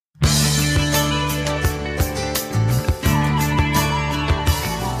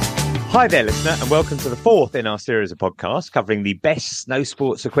Hi there, listener, and welcome to the fourth in our series of podcasts covering the best snow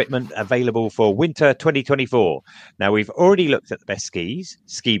sports equipment available for winter 2024. Now, we've already looked at the best skis,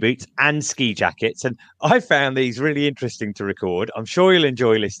 ski boots, and ski jackets, and I found these really interesting to record. I'm sure you'll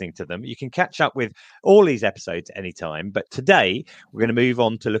enjoy listening to them. You can catch up with all these episodes anytime, but today we're going to move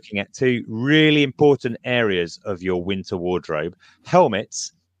on to looking at two really important areas of your winter wardrobe: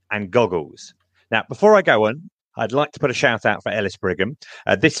 helmets and goggles. Now, before I go on, I'd like to put a shout out for Ellis Brigham.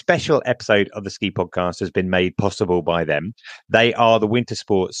 This special episode of the Ski Podcast has been made possible by them. They are the winter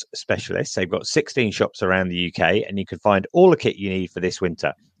sports specialists. They've got 16 shops around the UK, and you can find all the kit you need for this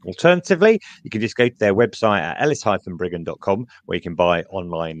winter. Alternatively, you can just go to their website at ellis-brigham.com, where you can buy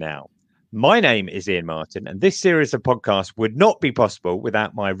online now. My name is Ian Martin, and this series of podcasts would not be possible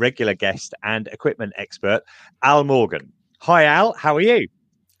without my regular guest and equipment expert, Al Morgan. Hi, Al. How are you?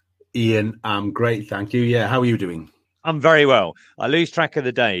 Ian, I'm great, thank you. Yeah, how are you doing? I'm very well. I lose track of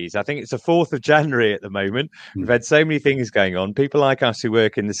the days. I think it's the 4th of January at the moment. We've had so many things going on. People like us who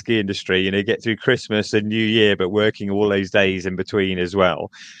work in the ski industry, get through Christmas and New Year, but working all those days in between as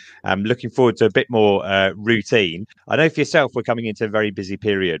well. I'm looking forward to a bit more routine. I know for yourself, we're coming into a very busy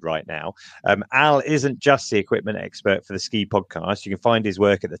period right now. Al isn't just the equipment expert for the Ski Podcast. You can find his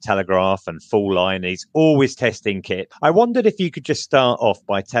work at the Telegraph and Full Line. He's always testing kit. I wondered if you could just start off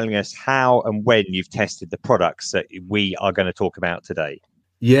by telling us how and when you've tested the products that we are going to talk about today.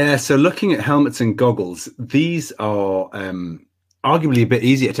 Yeah, so looking at helmets and goggles, these are arguably a bit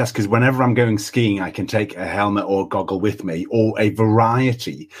easier to test because whenever I'm going skiing, I can take a helmet or a goggle with me or a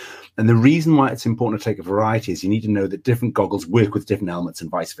variety. And the reason why it's important to take a variety is you need to know that different goggles work with different helmets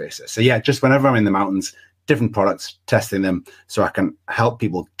and vice versa. So yeah, just whenever I'm in the mountains, different products, testing them so I can help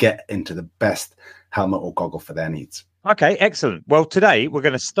people get into the best helmet or goggle for their needs. Okay, excellent. Well, today we're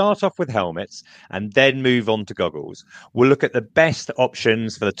going to start off with helmets and then move on to goggles. We'll look at the best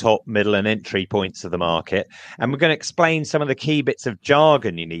options for the top, middle and entry points of the market. And we're going to explain some of the key bits of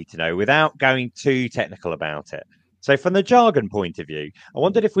jargon you need to know without going too technical about it. So from the jargon point of view, I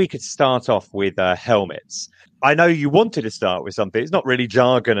wondered if we could start off with helmets. I know you wanted to start with something. It's not really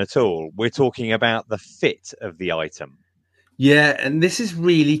jargon at all. We're talking about the fit of the item. Yeah, and this is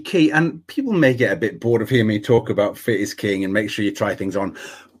really key. And people may get a bit bored of hearing me talk about fit is king and make sure you try things on.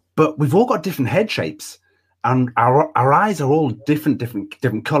 But we've all got different head shapes, and our eyes are all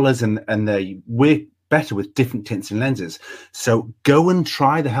different colors, and they work better with different tints and lenses. So go and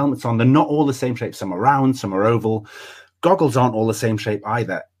try the helmets on. They're not all the same shape. Some are round, some are oval. Goggles aren't all the same shape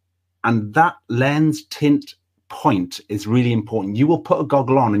either. And that lens tint point is really important. You will put a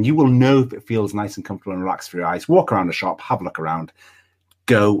goggle on and you will know if it feels nice and comfortable and relaxed for your eyes. Walk around the shop, have a look around,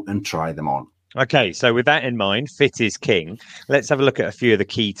 go and try them on. Okay, so with that in mind, fit is king. Let's have a look at a few of the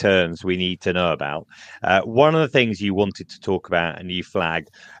key terms we need to know about. One of the things you wanted to talk about and you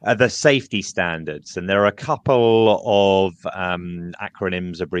flagged are the safety standards. And there are a couple of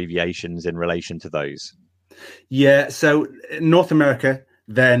acronyms, abbreviations in relation to those. Yeah, so North America,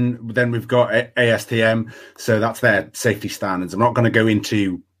 then we've got ASTM. So that's their safety standards. I'm not going to go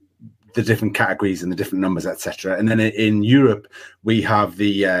into the different categories and the different numbers, etc. And then in Europe, we have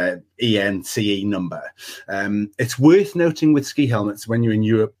the ENCE number. It's worth noting with ski helmets, when you're in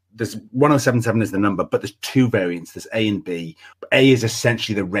Europe, there's 1077 is the number, but there's two variants. There's A and B. A is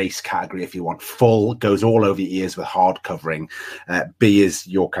essentially the race category, if you want. Full goes all over your ears with hard covering. B is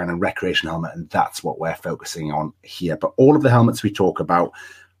your kind of recreation helmet, and that's what we're focusing on here. But all of the helmets we talk about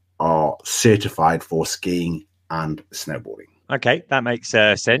are certified for skiing and snowboarding. Okay, that makes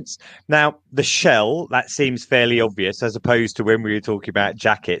sense. Now, the shell, that seems fairly obvious, as opposed to when we were talking about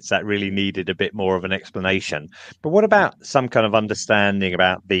jackets, that really needed a bit more of an explanation. But what about some kind of understanding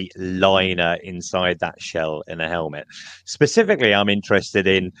about the liner inside that shell in a helmet? Specifically, I'm interested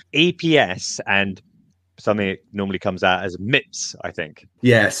in EPS and something that normally comes out as MIPS, I think.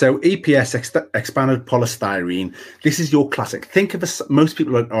 Yeah, so EPS, expanded polystyrene. This is your classic. Think of most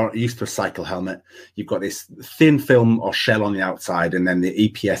people are used to a cycle helmet. You've got this thin film or shell on the outside, and then the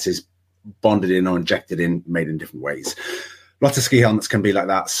EPS is bonded in or injected in, made in different ways. Lots of ski helmets can be like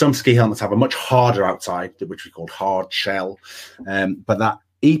that. Some ski helmets have a much harder outside, which we call hard shell. But that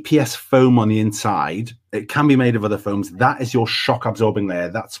EPS foam on the inside, it can be made of other foams. That is your shock absorbing layer.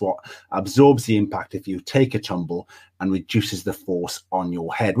 That's what absorbs the impact if you take a tumble and reduces the force on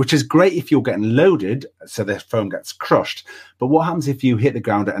your head, which is great if you're getting loaded, so the foam gets crushed. But what happens if you hit the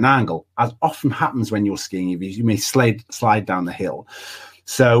ground at an angle? As often happens when you're skiing, you may slide down the hill.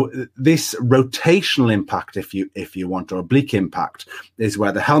 So this rotational impact, if you want, or oblique impact, is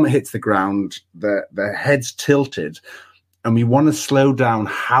where the helmet hits the ground, the head's tilted, and we want to slow down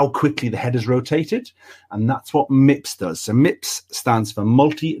how quickly the head is rotated. And that's what MIPS does. So MIPS stands for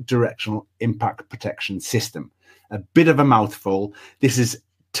Multi-Directional Impact Protection System. A bit of a mouthful. This is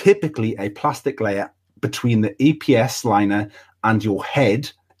typically a plastic layer between the EPS liner and your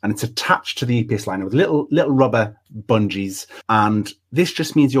head, and it's attached to the EPS liner with little rubber bungees. And this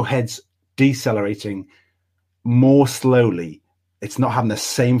just means your head's decelerating more slowly. It's not having the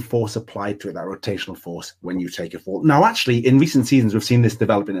same force applied to it, that rotational force, when you take a fall. Now, actually, in recent seasons, we've seen this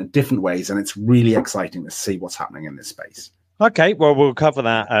developing in different ways, and it's really exciting to see what's happening in this space. Okay, well, we'll cover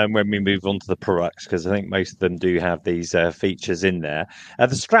that when we move on to the products, because I think most of them do have these features in there.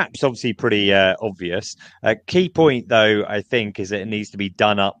 The strap's obviously pretty obvious. Key point, though, I think, is that it needs to be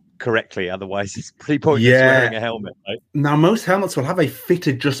done up correctly. Otherwise, it's pretty pointless wearing a helmet, right? Now, most helmets will have a fit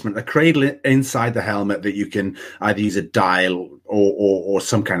adjustment, a cradle inside the helmet that you can either use a dial or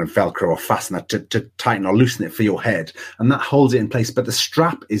some kind of Velcro or fastener to tighten or loosen it for your head. And that holds it in place. But the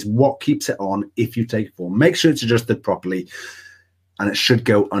strap is what keeps it on if you take it for. Make sure it's adjusted properly, and it should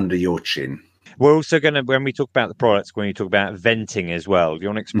go under your chin. We're also going to, when we talk about the products, when we talk about venting as well, do you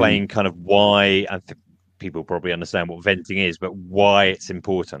want to explain kind of why, I think people probably understand what venting is, but why it's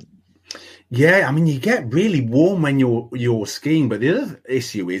important? Yeah, I mean, you get really warm when you're skiing, but the other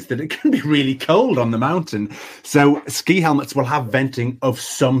issue is that it can be really cold on the mountain. So ski helmets will have venting of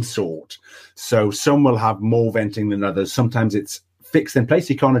some sort. So some will have more venting than others. Sometimes it's fixed in place,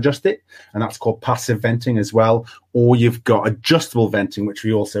 you can't adjust it, and that's called passive venting as well. Or you've got adjustable venting, which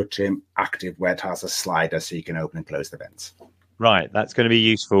we also term active, where it has a slider so you can open and close the vents. Right, that's going to be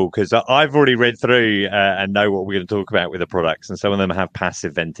useful, because I've already read through and know what we're going to talk about with the products, and some of them have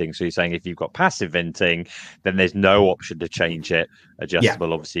passive venting. So you're saying if you've got passive venting, then there's no option to change it.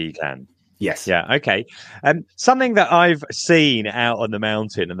 Adjustable, obviously, you can. Yes. Yeah, okay. Something that I've seen out on the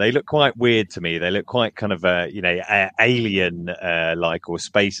mountain, and they look quite weird to me. They look quite kind of, alien-like or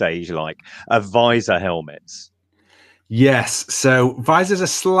space age-like, visor helmets. Yes, so visors are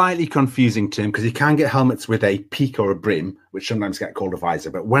slightly confusing term because you can get helmets with a peak or a brim, which sometimes get called a visor.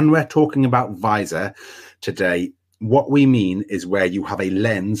 But when we're talking about visor today, what we mean is where you have a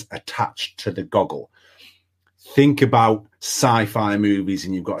lens attached to the goggle. Think about sci-fi movies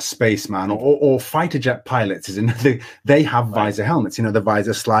and you've got a spaceman or fighter jet pilots is another. They have visor helmets. You know, the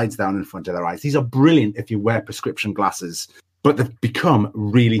visor slides down in front of their eyes. These are brilliant if you wear prescription glasses. But they've become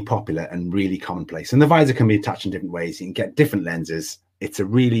really popular and really commonplace. And the visor can be attached in different ways. You can get different lenses. It's a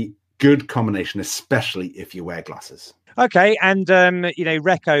really good combination, especially if you wear glasses. Okay, and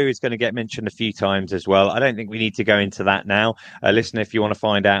Reco is going to get mentioned a few times as well. I don't think we need to go into that now. Listen, if you want to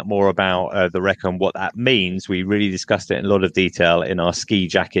find out more about the Reco and what that means, we really discussed it in a lot of detail in our ski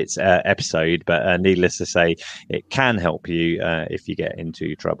jackets episode. But needless to say, it can help you if you get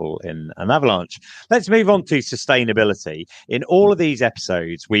into trouble in an avalanche. Let's move on to sustainability. In all of these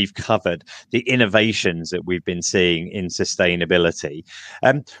episodes, we've covered the innovations that we've been seeing in sustainability.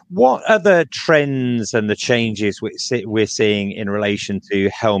 What are the trends and the changes we're seeing in relation to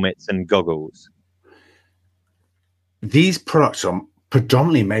helmets and goggles? These products are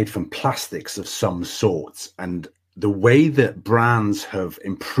predominantly made from plastics of some sorts, and the way that brands have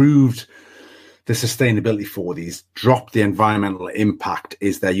improved the sustainability for these, dropped the environmental impact,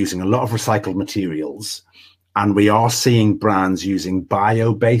 is they're using a lot of recycled materials, and we are seeing brands using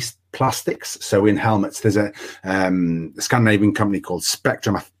bio-based plastics. So in helmets, there's a Scandinavian company called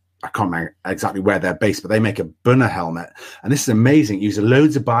Spectrum. I can't remember exactly where they're based, but they make a Bunner helmet. And this is amazing. It uses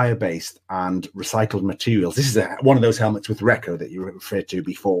loads of bio-based and recycled materials. This is one of those helmets with Reco that you referred to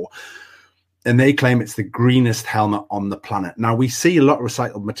before. And they claim it's the greenest helmet on the planet. Now, we see a lot of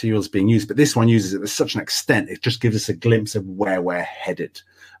recycled materials being used, but this one uses it to such an extent, it just gives us a glimpse of where we're headed.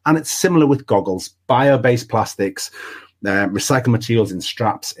 And it's similar with goggles, bio-based plastics, recycled materials in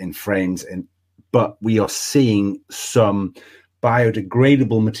straps, in frames, but we are seeing some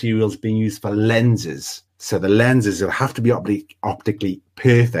biodegradable materials being used for lenses. So the lenses will have to be optically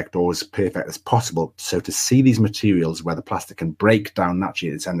perfect, or as perfect as possible. So to see these materials where the plastic can break down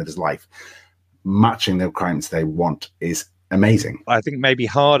naturally at its end of its life, matching the requirements they want, is amazing. I think maybe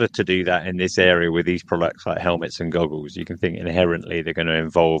harder to do that in this area with these products like helmets and goggles. You can think inherently they're going to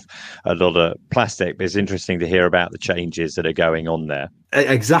involve a lot of plastic, but it's interesting to hear about the changes that are going on there.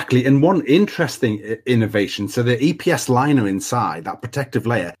 Exactly. And one interesting innovation, so the EPS liner inside, that protective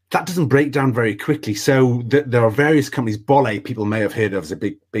layer, that doesn't break down very quickly. So there are various companies, Bolle, people may have heard of as a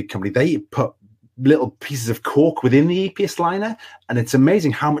big company. They put little pieces of cork within the EPS liner, and it's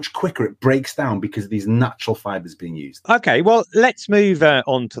amazing how much quicker it breaks down because of these natural fibers being used. Okay, well, let's move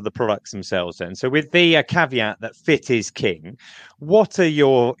on to the products themselves then. So with the caveat that fit is king, what are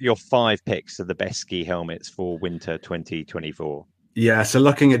your 5 picks of the best ski helmets for winter 2024? Yeah, so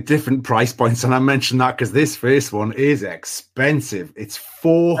looking at different price points, and I mentioned that because this first one is expensive. It's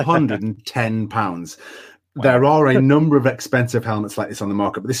 £410. Wow. There are a number of expensive helmets like this on the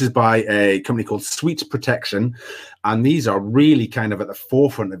market, but this is by a company called Sweet Protection, and these are really kind of at the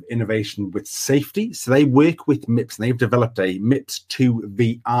forefront of innovation with safety. So they work with MIPS, and they've developed a MIPS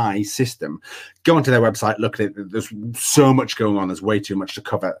 2VI system. Go onto their website, look at it. There's so much going on. There's way too much to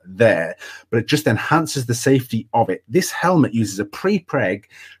cover there, but it just enhances the safety of it. This helmet uses a pre-preg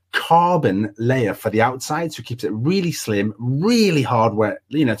carbon layer for the outside, so it keeps it really slim, really hardware.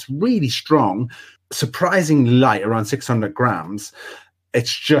 It's really strong, surprisingly light, around 600 grams.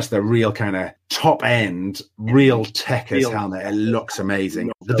 It's just a real kind of top end, real techers helmet. It looks amazing.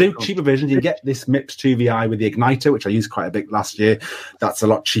 The cheaper versions, you can get this MIPS 2VI with the igniter, which I used quite a bit last year. That's a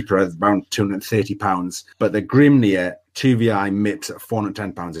lot cheaper, around £230. But the Grimnir 2VI MIPS at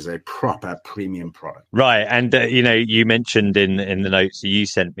 £410 is a proper premium product. Right. And, you mentioned in the notes that you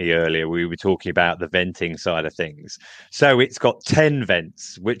sent me earlier, we were talking about the venting side of things. So it's got 10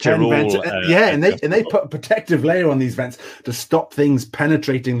 vents, which 10 are vents. All... and they put a protective layer on these vents to stop things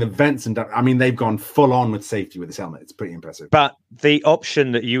penetrating the vents. And I mean, they've gone full on with safety with this helmet. It's pretty impressive. But the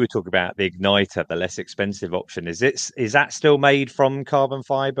option that you were talking about, the igniter, the less expensive option, is that still made from carbon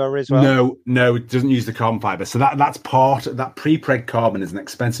fiber as well? No, it doesn't use the carbon fiber. So that's part. That pre-preg carbon is an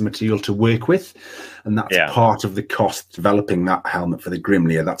expensive material to work with, and that's part of the cost developing that helmet for the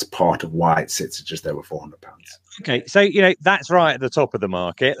Grimnir. That's part of why it sits at just over £400. Okay, so that's right at the top of the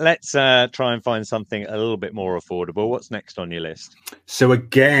market. Let's try and find something a little bit more affordable. What's next on your list? So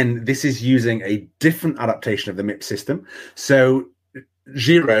again, this is using a different adaptation of the MIPS system. So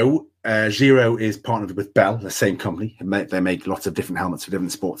Giro is partnered with Bell, the same company. They make lots of different helmets for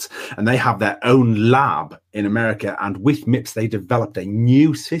different sports, and they have their own lab in America. And with MIPS, they developed a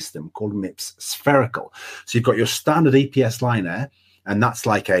new system called MIPS Spherical. So you've got your standard EPS liner, and that's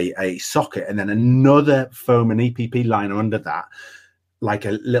like a socket, and then another foam and EPP liner under that, like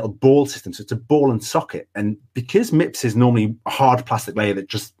a little ball system. So it's a ball and socket. And because MIPS is normally a hard plastic layer that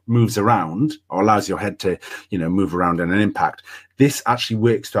just moves around or allows your head to, move around in an impact, this actually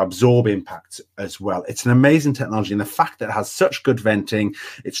works to absorb impact as well. It's an amazing technology. And the fact that it has such good venting,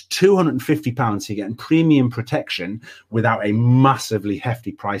 it's £250, so you're getting premium protection without a massively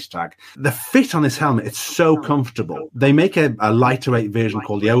hefty price tag. The fit on this helmet, it's so comfortable. They make a lighter weight version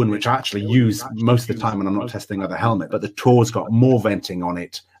called the Owen, which I actually use most of the time when I'm not testing other helmet, but the Tor's got more venting on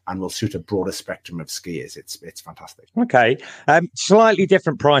it and will suit a broader spectrum of skiers. It's fantastic. Okay. Slightly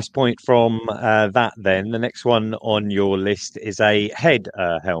different price point from that then. The next one on your list is a head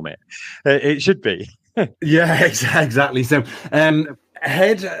helmet. It should be. Yeah, exactly. So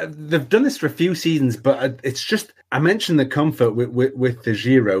head, they've done this for a few seasons, but it's just, I mentioned the comfort with the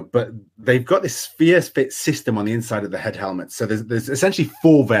Giro, but they've got this sphere fit system on the inside of the head helmet. So there's essentially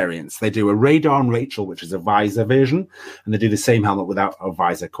 4 variants. They do a Radar and Rachel, which is a visor version, and they do the same helmet without a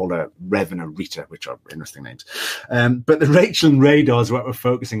visor called a Rev and a Rita, which are interesting names. But the Rachel and Radar is what we're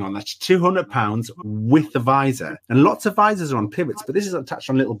focusing on. That's £200 with the visor. And lots of visors are on pivots, but this is attached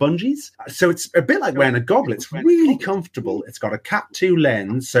on little bungees. So it's a bit like wearing a goggle. It's really comfortable. It's got a Cat 2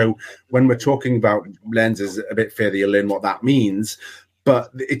 lens. So when we're talking about lenses a bit further, you'll learn what that means.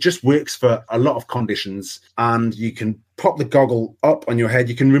 But it just works for a lot of conditions, and you can pop the goggle up on your head.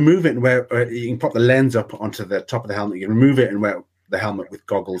 You can remove it and you can pop the lens up onto the top of the helmet. You can remove it and wear the helmet with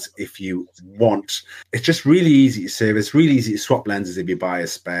goggles if you want. It's just really easy to service, really easy to swap lenses if you buy a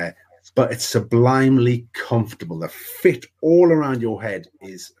spare, but it's sublimely comfortable. The fit all around your head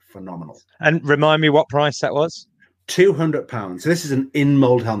is phenomenal. And remind me what price that was? £200. So this is an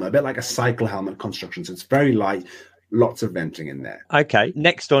in-mold helmet, a bit like a cycle helmet construction. So it's very light. Lots of venting in there. Okay.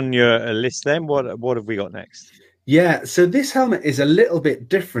 Next on your list then, what have we got next? Yeah, so this helmet is a little bit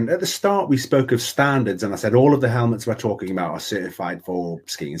different. At the start, we spoke of standards, and I said all of the helmets we're talking about are certified for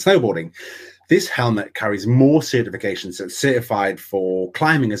skiing and snowboarding. This helmet carries more certifications. So it's certified for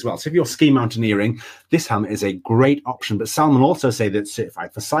climbing as well. So if you're ski mountaineering, this helmet is a great option. But Salman also say that it's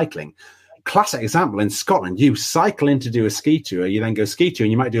certified for cycling. classic example in Scotland, you cycle in to do a ski tour, you then go ski tour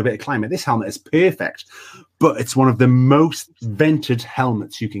and you might do a bit of climbing. This helmet is perfect, but it's one of the most vented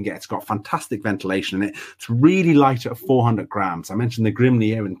helmets you can get. It's got fantastic ventilation in it. It's really light at 400 grams. I mentioned the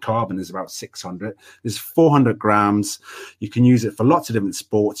Grimnir in carbon is about 600. There's 400 grams. You can use it for lots of different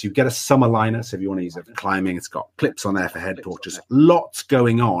sports. You get a summer liner, so if you want to use it for climbing, it's got clips on there for head torches. Lots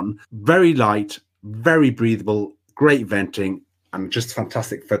going on. Very light, very breathable, great venting, and just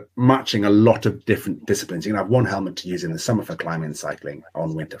fantastic for matching a lot of different disciplines. You can have one helmet to use in the summer for climbing and cycling,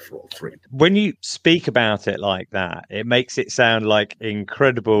 on winter for all three. When you speak about it like that, it makes it sound like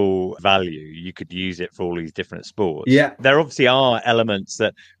incredible value. You could use it for all these different sports. Yeah. There obviously are elements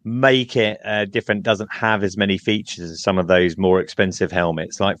that make it different, doesn't have as many features as some of those more expensive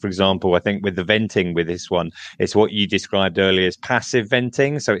helmets. Like, for example, I think with the venting with this one, it's what you described earlier as passive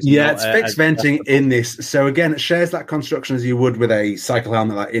venting. So it's fixed venting in this. So again, it shares that construction as you would with a cycle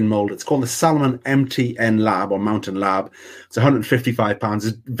helmet like in mold. It's called the Salomon MTN Lab or Mountain Lab. It's 155 pounds.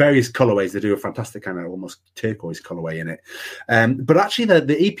 There's various colorways. They do a fantastic kind of almost turquoise colorway in it. But actually the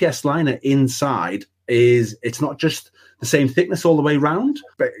EPS liner inside it's not just the same thickness all the way around,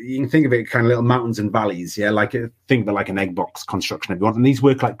 but you can think of it kind of little mountains and valleys. Yeah. Think of it like an egg box construction if you want. And these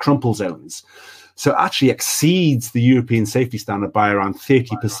work like crumple zones. So it actually exceeds the European safety standard by around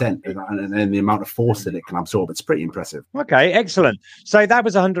 30% in the amount of force that it can absorb. It's pretty impressive. Okay, excellent. So that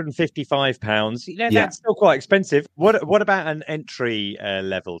was £155. That's still quite expensive. What about an entry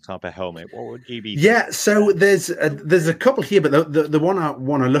level type of helmet? What would you be? Yeah, so there's a couple here, but the one I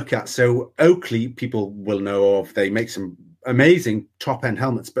want to look at. So Oakley, people will know of. They make some amazing top-end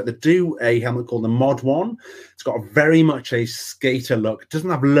helmets, but they do a helmet called the Mod 1. It's got very much a skater look. It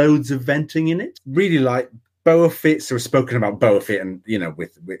doesn't have loads of venting in it. Really light, boa fit. So we've spoken about boa fit and,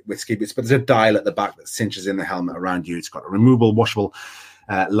 with ski boots, but there's a dial at the back that cinches in the helmet around you. It's got a removable, washable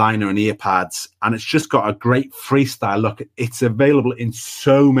liner and ear pads, and it's just got a great freestyle look. It's available in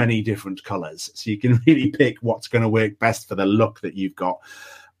so many different colors, so you can really pick what's going to work best for the look that you've got.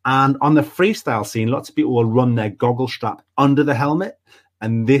 And on the freestyle scene, lots of people will run their goggle strap under the helmet,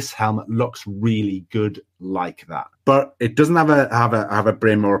 and this helmet looks really good like that. But it doesn't have a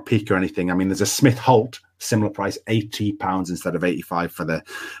brim or a peak or anything. I mean, there's a Smith Holt, similar price, £80 instead of 85 for the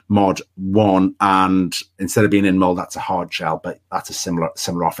Mod 1, and instead of being in mold, that's a hard shell, but that's a similar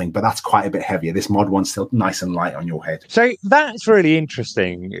offering. But that's quite a bit heavier. This Mod 1's still nice and light on your head. So that's really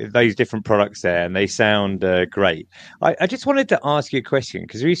interesting, those different products there, and they sound great. I just wanted to ask you a question,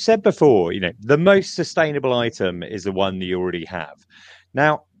 because we said before, the most sustainable item is the one that you already have.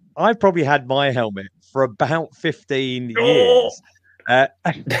 Now, I've probably had my helmet for about 15 years.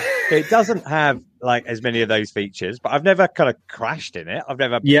 It doesn't have like as many of those features, but I've never kind of crashed in it. I've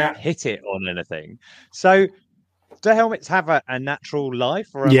never hit it on anything. So do helmets have a natural life,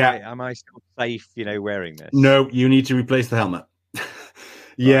 or am I still safe, wearing this? No, you need to replace the helmet.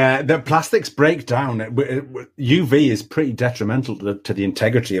 The plastics break down. UV is pretty detrimental to the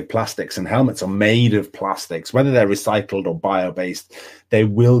integrity of plastics, and helmets are made of plastics. Whether they're recycled or bio-based, they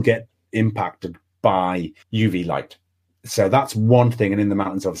will get impacted by UV light. So that's one thing. And in the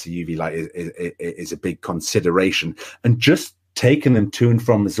mountains, obviously, UV light is a big consideration. And just taking them to and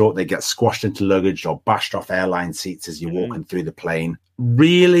from resort, they get squashed into luggage or bashed off airline seats as you're walking through the plane.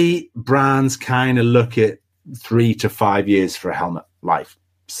 Really, brands kind of look at 3 to 5 years for a helmet life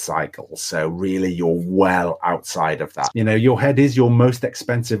cycle. So really, you're well outside of that. Your head is your most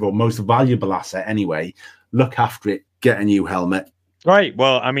expensive or most valuable asset anyway. Look after it. Get a new helmet. Right.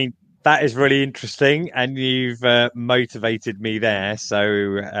 Well, I mean, that is really interesting, and you've motivated me there.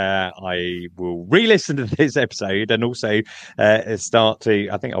 So I will re-listen to this episode and also start to,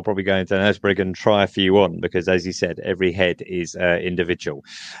 I think I'll probably go into Nesbrig and try a few on, because as you said, every head is individual.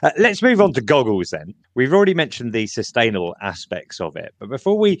 Let's move on to goggles then. We've already mentioned the sustainable aspects of it, but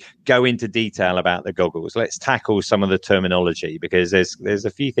before we go into detail about the goggles, let's tackle some of the terminology, because there's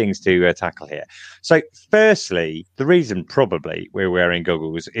a few things to tackle here. So firstly, the reason probably we're wearing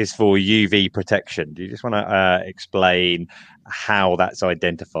goggles is for UV protection. Do you just want to explain how that's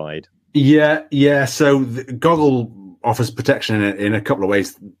identified? Yeah. So the goggle offers protection in a couple of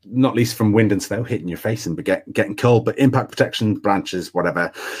ways, not least from wind and snow hitting your face and getting cold, but impact protection, branches,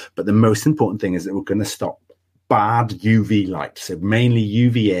 whatever. But the most important thing is that we're going to stop bad UV light. So mainly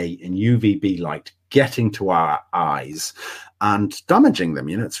UVA and UVB light getting to our eyes and damaging them.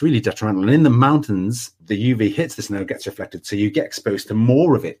 It's really detrimental. And in the mountains, the UV hits the snow, gets reflected, so you get exposed to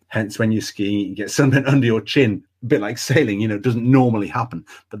more of it. Hence, when you're skiing, you get sunburn under your chin, a bit like sailing. It doesn't normally happen,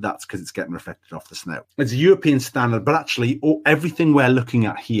 but that's because it's getting reflected off the snow. It's a European standard, but actually everything we're looking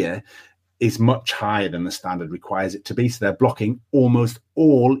at here is much higher than the standard requires it to be. So they're blocking almost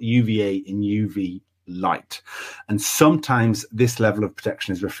all UVA and UV light. And sometimes this level of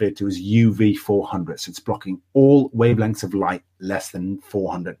protection is referred to as UV 400. So it's blocking all wavelengths of light less than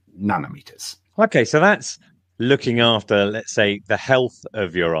 400 nanometers. Okay, so that's looking after, let's say, the health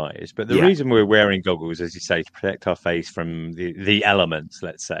of your eyes. But the reason we're wearing goggles, as you say, to protect our face from the elements,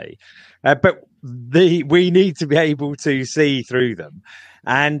 let's say. But we need to be able to see through them.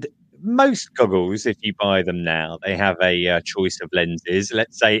 And most goggles, if you buy them now, they have a choice of lenses,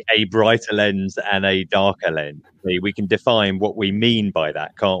 let's say a brighter lens and a darker lens. We can define what we mean by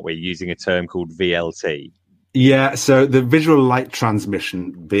that, can't we, using a term called VLT? Yeah, so the visual light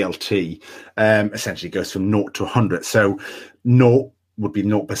transmission, VLT, essentially goes from 0 to 100. So 0 would be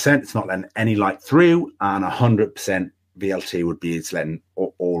 0%, it's not letting any light through, and 100% VLT would be it's letting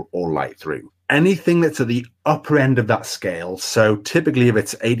all light through. Anything that's at the upper end of that scale, so typically if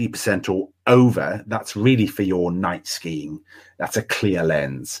it's 80% or over, that's really for your night skiing. That's a clear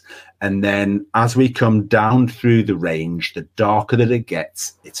lens. And then as we come down through the range, the darker that it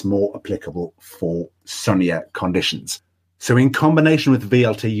gets, it's more applicable for sunnier conditions. So in combination with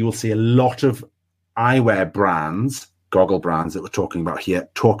VLT, you will see a lot of eyewear brands, goggle brands that we're talking about here,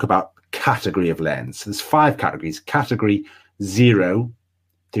 talk about category of lens. So there's 5 categories, category 0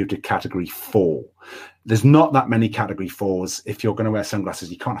 through to category 4. There's not that many category 4s. If you're going to wear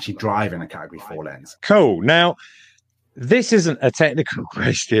sunglasses, you can't actually drive in a category 4 lens. Cool. Now, this isn't a technical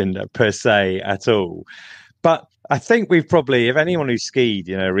question per se at all, but I think we've probably, if anyone who's skied,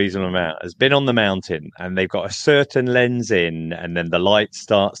 a reasonable amount, has been on the mountain and they've got a certain lens in, and then the light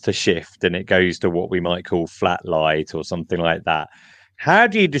starts to shift and it goes to what we might call flat light or something like that. How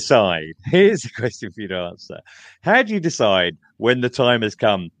do you decide? Here's a question for you to answer. How do you decide when the time has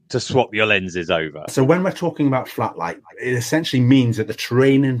come to swap your lenses over? So when we're talking about flat light, it essentially means that the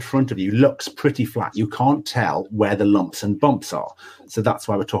terrain in front of you looks pretty flat. You can't tell where the lumps and bumps are. So that's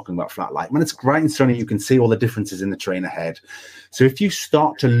why we're talking about flat light. When it's bright and sunny, you can see all the differences in the terrain ahead. So if you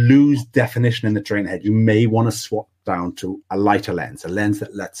start to lose definition in the terrain ahead, you may want to swap down to a lighter lens, a lens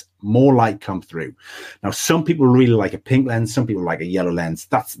that lets more light come through. Now, some people really like a pink lens, some people like a yellow lens.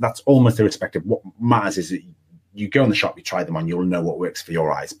 That's almost irrespective. What matters is that you go in the shop, you try them on, you'll know what works for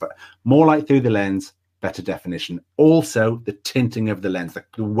your eyes. But more light through the lens, better definition. Also, the tinting of the lens,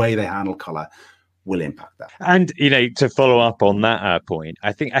 the way they handle color, will impact that. And, to follow up on that point,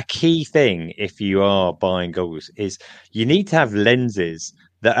 I think a key thing if you are buying goggles is you need to have lenses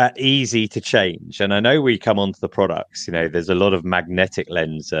that are easy to change. And I know we come onto the products, there's a lot of magnetic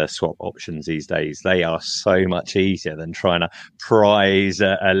lens swap options these days. They are so much easier than trying to prise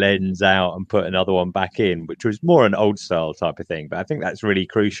a lens out and put another one back in, which was more an old style type of thing. But I think that's really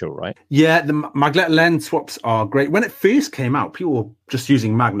crucial, right? Yeah, the magnetic lens swaps are great. When it first came out, people were just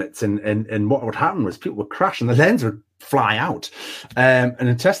using magnets, and what would happen was people would crash and the lens would fly out. And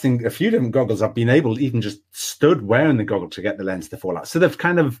in testing a few different goggles, I've been able to even just stood wearing the goggle to get the lens to fall out. So they've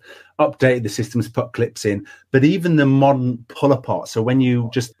kind of updated the systems, put clips in, but even the modern pull apart. So when you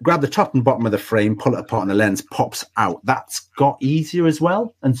just grab the top and bottom of the frame, pull it apart and the lens pops out, that's got easier as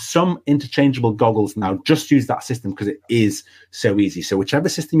well. And some interchangeable goggles now just use that system because it is so easy. So whichever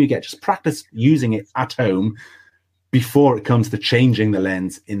system you get, just practice using it at home before it comes to changing the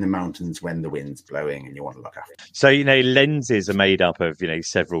lens in the mountains when the wind's blowing and you want to look after it. So, lenses are made up of,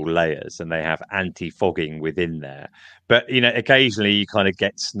 several layers, and they have anti-fogging within there. But, occasionally you kind of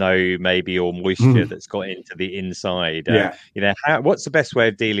get snow maybe or moisture that's got into the inside. What's the best way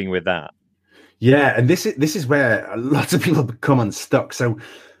of dealing with that? Yeah, and this is where lots of people become unstuck. So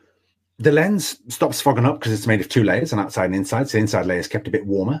the lens stops fogging up because it's made of 2 layers, an outside and inside. So the inside layer is kept a bit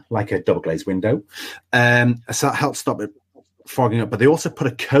warmer, like a double glazed window. So that helps stop it fogging up. But they also put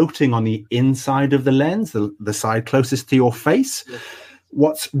a coating on the inside of the lens, the side closest to your face. Yeah.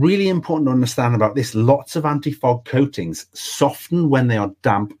 What's really important to understand about this, lots of anti-fog coatings soften when they are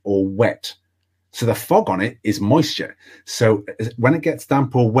damp or wet. So the fog on it is moisture. So when it gets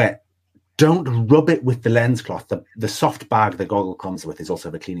damp or wet, don't rub it with the lens cloth. The soft bag the goggle comes with is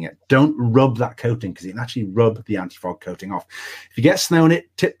also for cleaning it. Don't rub that coating because you can actually rub the anti-fog coating off. If you get snow in it,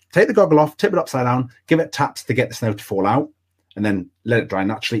 take the goggle off, tip it upside down, give it taps to get the snow to fall out, and then let it dry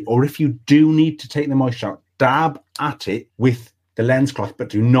naturally. Or if you do need to take the moisture out, dab at it with the lens cloth, but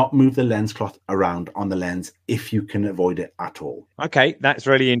do not move the lens cloth around on the lens if you can avoid it at all. Okay, that's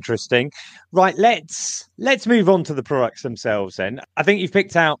really interesting. Right, let's move on to the products themselves then. I think you've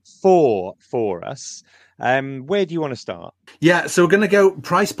picked out 4 for us. Where do you want to start? Yeah, so we're going to go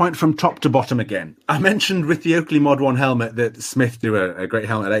price point from top to bottom again. I mentioned with the Oakley Mod 1 helmet that Smith do a great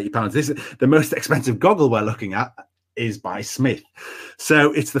helmet at £80. This is the most expensive goggle we're looking at is by Smith.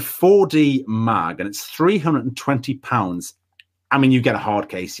 So it's the 4D mag, and it's £320. I mean, you get a hard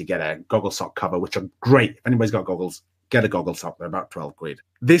case, you get a goggle sock cover, which are great. If anybody's got goggles, get a goggle sock. They're about 12 quid.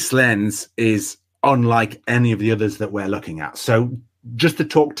 This lens is unlike any of the others that we're looking at. So just to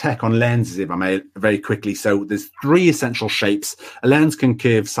talk tech on lenses, if I may, very quickly. So there's 3 essential shapes. A lens can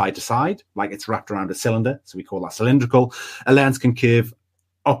curve side to side, like it's wrapped around a cylinder. So we call that cylindrical. A lens can curve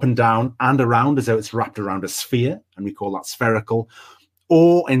up and down and around as though it's wrapped around a sphere, and we call that spherical.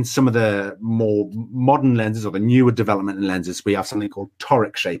 Or in some of the more modern lenses or the newer development in lenses, we have something called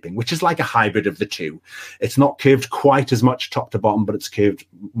toric shaping, which is like a hybrid of the two. It's not curved quite as much top to bottom, but it's curved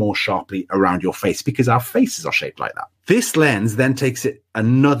more sharply around your face because our faces are shaped like that. This lens then takes it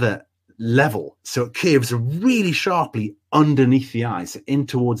another level. So it curves really sharply underneath the eyes, in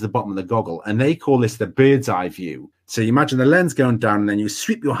towards the bottom of the goggle. And they call this the bird's eye view. So you imagine the lens going down and then you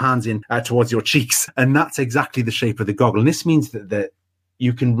sweep your hands in towards your cheeks. And that's exactly the shape of the goggle. And this means that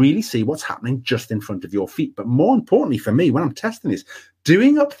you can really see what's happening just in front of your feet. But more importantly for me, when I'm testing this,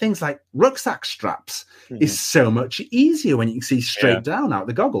 doing up things like rucksack straps is so much easier when you can see straight down out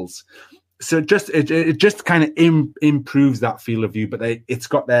the goggles. So it just kind of improves that field of view. But it's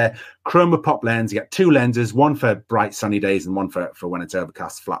got their Chroma Pop lens. You get 2 lenses, one for bright sunny days and one for when it's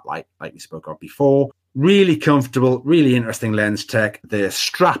overcast flat light, like we spoke of before. Really comfortable, really interesting lens tech. The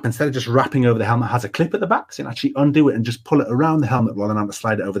strap, instead of just wrapping over the helmet, has a clip at the back, so you can actually undo it and just pull it around the helmet rather than have to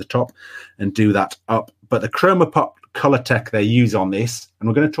slide it over the top and do that up. But the Chroma Pop color tech they use on this, and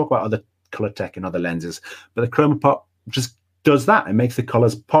we're going to talk about other color tech in other lenses, but the Chroma Pop just does that. It makes the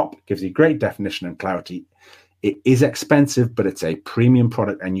colors pop, gives you great definition and clarity. It is expensive, but it's a premium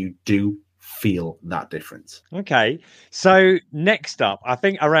product, and you do feel that difference. Okay, so next up, I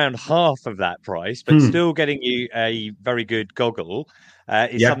think around half of that price, but still getting you a very good goggle,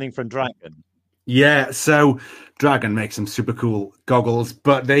 is something from Dragon. Yeah, so Dragon makes some super cool goggles,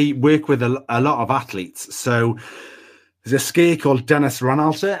 but they work with a lot of athletes. So there's a skier called Dennis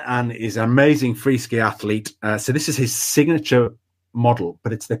Ranalter, and he's an amazing free ski athlete. So this is his signature model,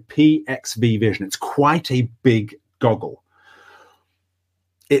 but it's the PXV Vision. It's quite a big goggle.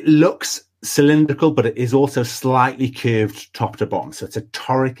 It looks cylindrical, but it is also slightly curved top to bottom. So it's a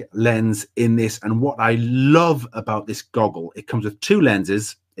toric lens in this. And what I love about this goggle, it comes with 2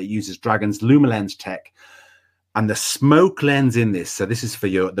 lenses. It uses Dragon's LumiLens tech and the smoke lens in this. So this is for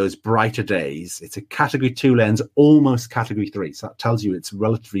those brighter days. It's a category 2 lens, almost category 3. So that tells you it's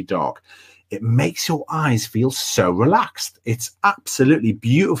relatively dark. It makes your eyes feel so relaxed. It's absolutely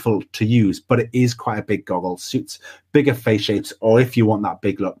beautiful to use, but it is quite a big goggle. Suits bigger face shapes, or if you want that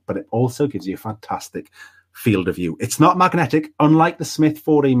big look, but it also gives you a fantastic field of view. It's not magnetic, unlike the Smith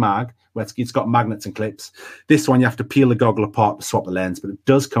 4D mag, where it's got magnets and clips. This one, you have to peel the goggle apart to swap the lens, but it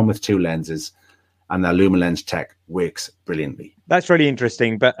does come with 2 lenses, and their LumiLens tech works brilliantly. That's really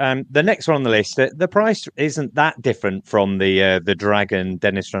interesting. But the next one on the list, the price isn't that different from the Dragon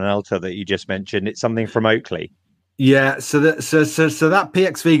Dennis Ranalter that you just mentioned. It's something from Oakley. Yeah, so that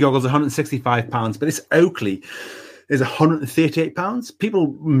PXV goggle is £165, but this Oakley is £138.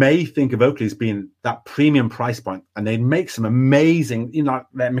 People may think of Oakley as being that premium price point, and they make some amazing,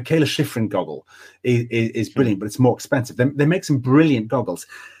 their Michaela Schifrin goggle is brilliant, but it's more expensive. They make some brilliant goggles.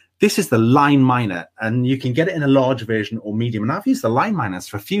 This is the Line Minor, and you can get it in a large version or medium. And I've used the Line Minors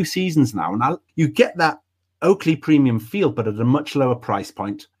for a few seasons now, and you get that Oakley premium feel, but at a much lower price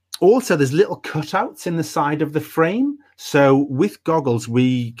point. Also, there's little cutouts in the side of the frame. So with goggles,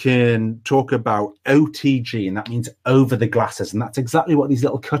 we can talk about OTG, and that means over the glasses. And that's exactly what these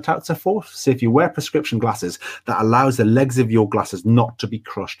little cutouts are for. So if you wear prescription glasses, that allows the legs of your glasses not to be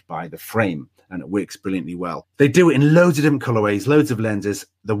crushed by the frame. And it works brilliantly well. They do it in loads of different colorways, loads of lenses.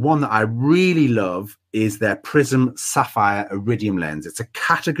 The one that I really love is their Prism Sapphire Iridium lens. It's a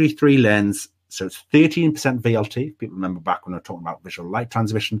category 3 lens. So it's 13% VLT. People remember back when I was talking about visual light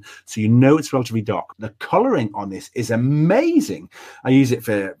transmission. So it's relatively dark. The coloring on this is amazing. I use it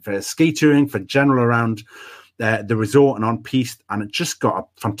for ski touring, for general around the resort and on piste, and it just got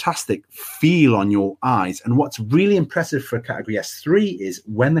a fantastic feel on your eyes. And what's really impressive for a category S3 is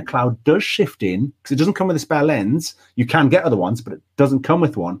when the cloud does shift in, because it doesn't come with a spare lens. You can get other ones, but it doesn't come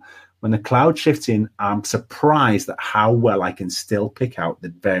with one. When the cloud shifts in, I'm surprised at how well I can still pick out the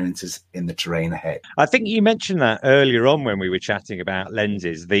variances in the terrain ahead. I think you mentioned that earlier on when we were chatting about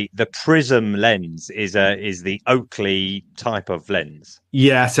lenses. The Prism lens is the Oakley type of lens.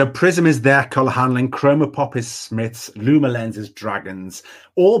 Yeah, so Prism is their color handling. Chroma Pop is Smith's. LumiLens is Dragon's.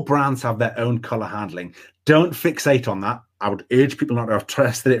 All brands have their own color handling. Don't fixate on that. I would urge people not to. Have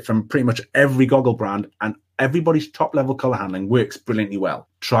tested it from pretty much every goggle brand, and everybody's top level color handling works brilliantly well.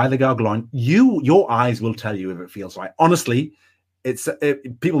 Try the goggle on. Your eyes will tell you if it feels right. Honestly,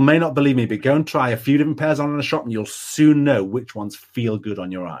 people may not believe me, but go and try a few different pairs on in a shop and you'll soon know which ones feel good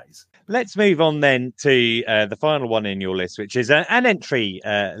on your eyes. Let's move on then to the final one in your list, which is an entry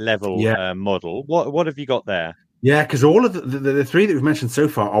level model. What have you got there? Yeah, because all of the three that we've mentioned so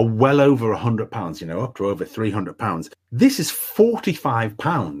far are well over £100, up to over £300. This is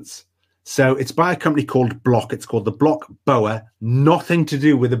 £45. So it's by a company called Block. It's called the Block Boa. Nothing to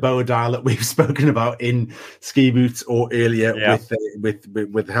do with the Boa dial that we've spoken about in ski boots or earlier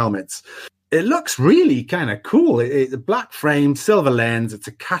with helmets. It looks really kind of cool. It's a black frame, silver lens. It's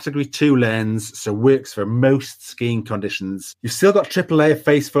a category 2 lens, so works for most skiing conditions. You've still got triple layer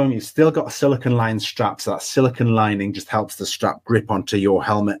face foam. You've still got a silicone lined strap, so that silicone lining just helps the strap grip onto your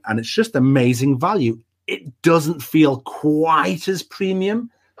helmet, and it's just amazing value. It doesn't feel quite as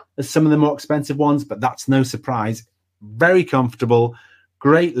premium as some of the more expensive ones, but that's no surprise. Very comfortable,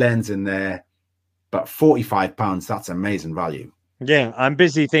 great lens in there, but £45, that's amazing value. Yeah, I'm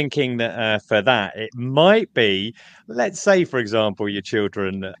busy thinking that for that, it might be, let's say, for example, your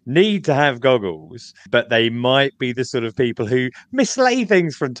children need to have goggles, but they might be the sort of people who mislay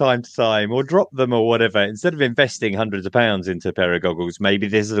things from time to time or drop them or whatever. Instead of investing hundreds of pounds into a pair of goggles, maybe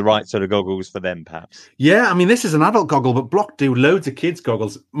this is the right sort of goggles for them, perhaps. Yeah, I mean, this is an adult goggle, but Block do loads of kids'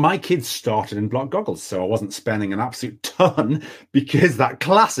 goggles. My kids started in Block goggles, so I wasn't spending an absolute ton because that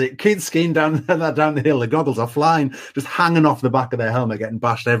classic kids skiing down the hill, the goggles are flying, just hanging off the back of their helmet, getting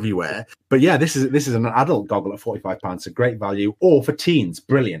bashed everywhere. But yeah, this is an adult goggle at £45, so great value. Or for teens,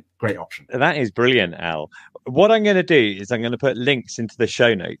 brilliant, great option. That is brilliant, Al. What I'm going to do is I'm going to put links into the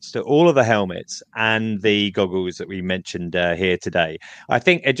show notes to all of the helmets and the goggles that we mentioned here today. I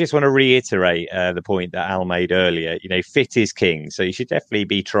think I just want to reiterate the point that Al made earlier. Fit is king, so you should definitely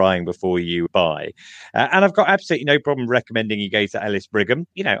be trying before you buy. And I've got absolutely no problem recommending you go to Ellis Brigham.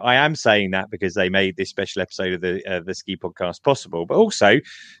 I am saying that because they made this special episode of the Ski Podcast possible, but also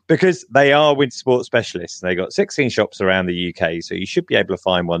because they are winter sports specialists. They got 16 shops around the UK, so you should be able to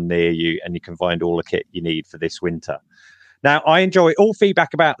find one near you, and you can find all the kit you need for this winter. Now, I enjoy all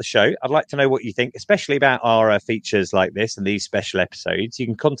feedback about the show. I'd like to know what you think, especially about our features like this and these special episodes. You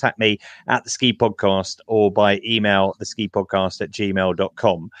can contact me at the Ski Podcast or by email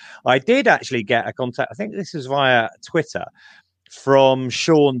theskipodcast@gmail.com. I did actually get a contact, I think this was via Twitter, from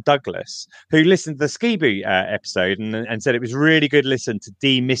Sean Douglas, who listened to the Ski Boot episode and said it was really good listen to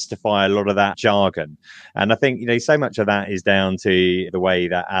demystify a lot of that jargon. And I think, so much of that is down to the way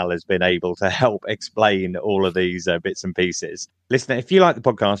that Al has been able to help explain all of these bits and pieces. Listen, if you like the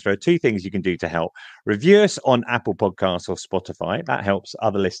podcast, there are two things you can do to help. Review us on Apple Podcasts or Spotify. That helps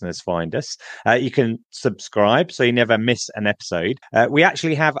other listeners find us. You can subscribe so you never miss an episode. We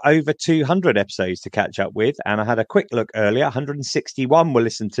actually have over 200 episodes to catch up with, and I had a quick look earlier. 161 were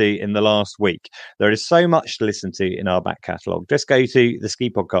listened to in the last week. There is so much to listen to in our back catalogue. Just go to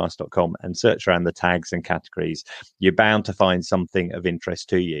theskipodcast.com and search around the tags and categories. You're bound to find something of interest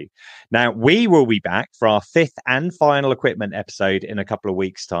to you. Now, we will be back for our 5th and final equipment episode in a couple of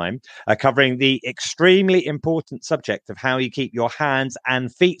weeks' time, covering the extremely important subject of how you keep your hands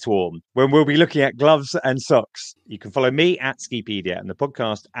and feet warm, when we'll be looking at gloves and socks. You can follow me at Skipedia and the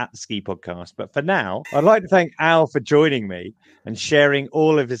podcast at the Ski Podcast. But for now, I'd like to thank Al for joining me and sharing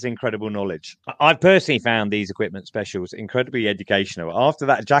all of his incredible knowledge. I've personally found these equipment specials incredibly educational. After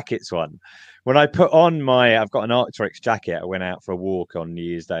that jackets one, when I put on I've got an Arc'teryx jacket. I went out for a walk on New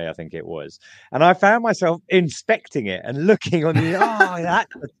Year's Day, I think it was. And I found myself inspecting it and looking on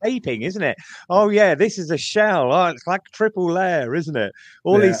that's the taping, isn't it? Oh, yeah, this is a shell. Oh, it's like triple layer, isn't it?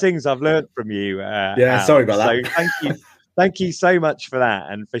 All these things I've learned from you. Al. Sorry about that. So thank you. Thank you so much for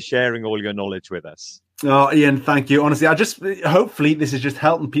that and for sharing all your knowledge with us. Oh, Ian, thank you. Honestly, hopefully this is just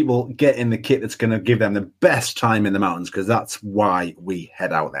helping people get in the kit that's going to give them the best time in the mountains, because that's why we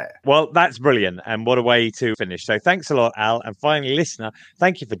head out there. Well, that's brilliant. And what a way to finish. So thanks a lot, Al. And finally, listener,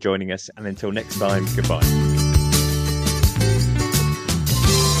 thank you for joining us. And until next time, goodbye.